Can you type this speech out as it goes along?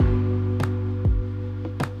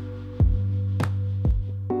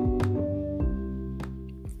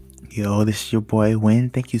Yo, this is your boy Win.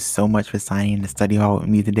 Thank you so much for signing in to study hall with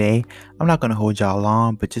me today. I'm not going to hold y'all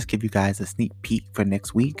long, but just give you guys a sneak peek for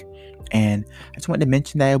next week. And I just wanted to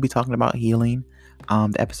mention that I'll be talking about healing.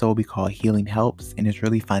 The episode will be called Healing Helps, and it's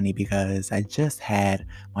really funny because I just had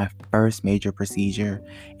my first major procedure,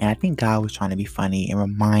 and I think God was trying to be funny and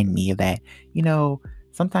remind me that, you know,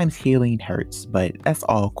 sometimes healing hurts, but that's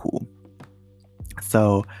all cool.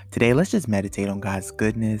 So today, let's just meditate on God's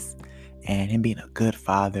goodness and Him being a good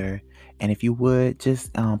Father. And if you would,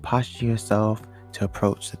 just posture yourself to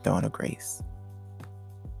approach the throne of grace.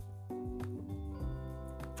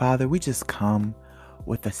 Father, we just come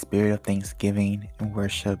with a spirit of thanksgiving and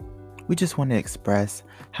worship. We just want to express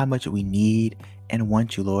how much we need and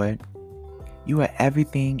want you, Lord. You are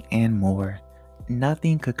everything and more.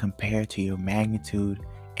 Nothing could compare to your magnitude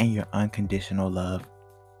and your unconditional love.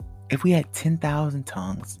 If we had 10,000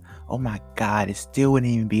 tongues, oh my God, it still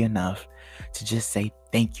wouldn't even be enough to just say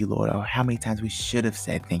thank you, Lord, or how many times we should have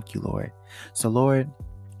said thank you, Lord. So, Lord,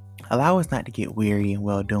 allow us not to get weary in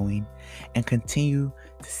well doing and continue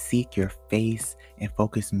to seek your face and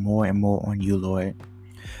focus more and more on you, Lord.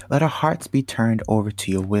 Let our hearts be turned over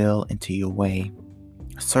to your will and to your way.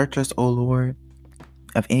 Search us, O Lord,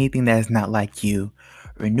 of anything that is not like you.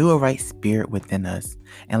 Renew a right spirit within us,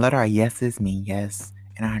 and let our yeses mean yes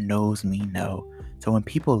and our no's mean no. So when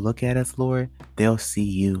people look at us, Lord, they'll see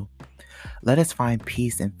you. Let us find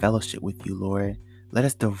peace and fellowship with you, Lord. Let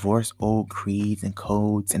us divorce old creeds and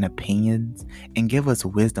codes and opinions and give us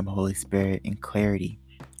wisdom, Holy Spirit, and clarity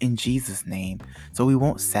in Jesus' name, so we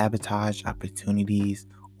won't sabotage opportunities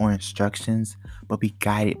or instructions, but be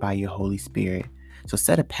guided by your Holy Spirit. So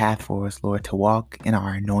set a path for us, Lord, to walk in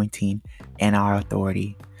our anointing and our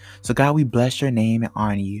authority. So God, we bless your name and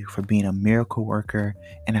honor you for being a miracle worker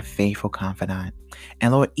and a faithful confidant.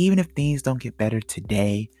 And Lord, even if things don't get better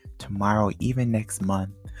today, tomorrow, even next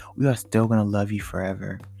month, we are still going to love you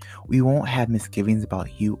forever. We won't have misgivings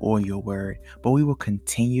about you or your word, but we will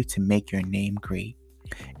continue to make your name great.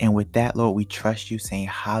 And with that, Lord, we trust you, saying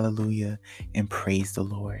hallelujah and praise the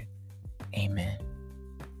Lord. Amen.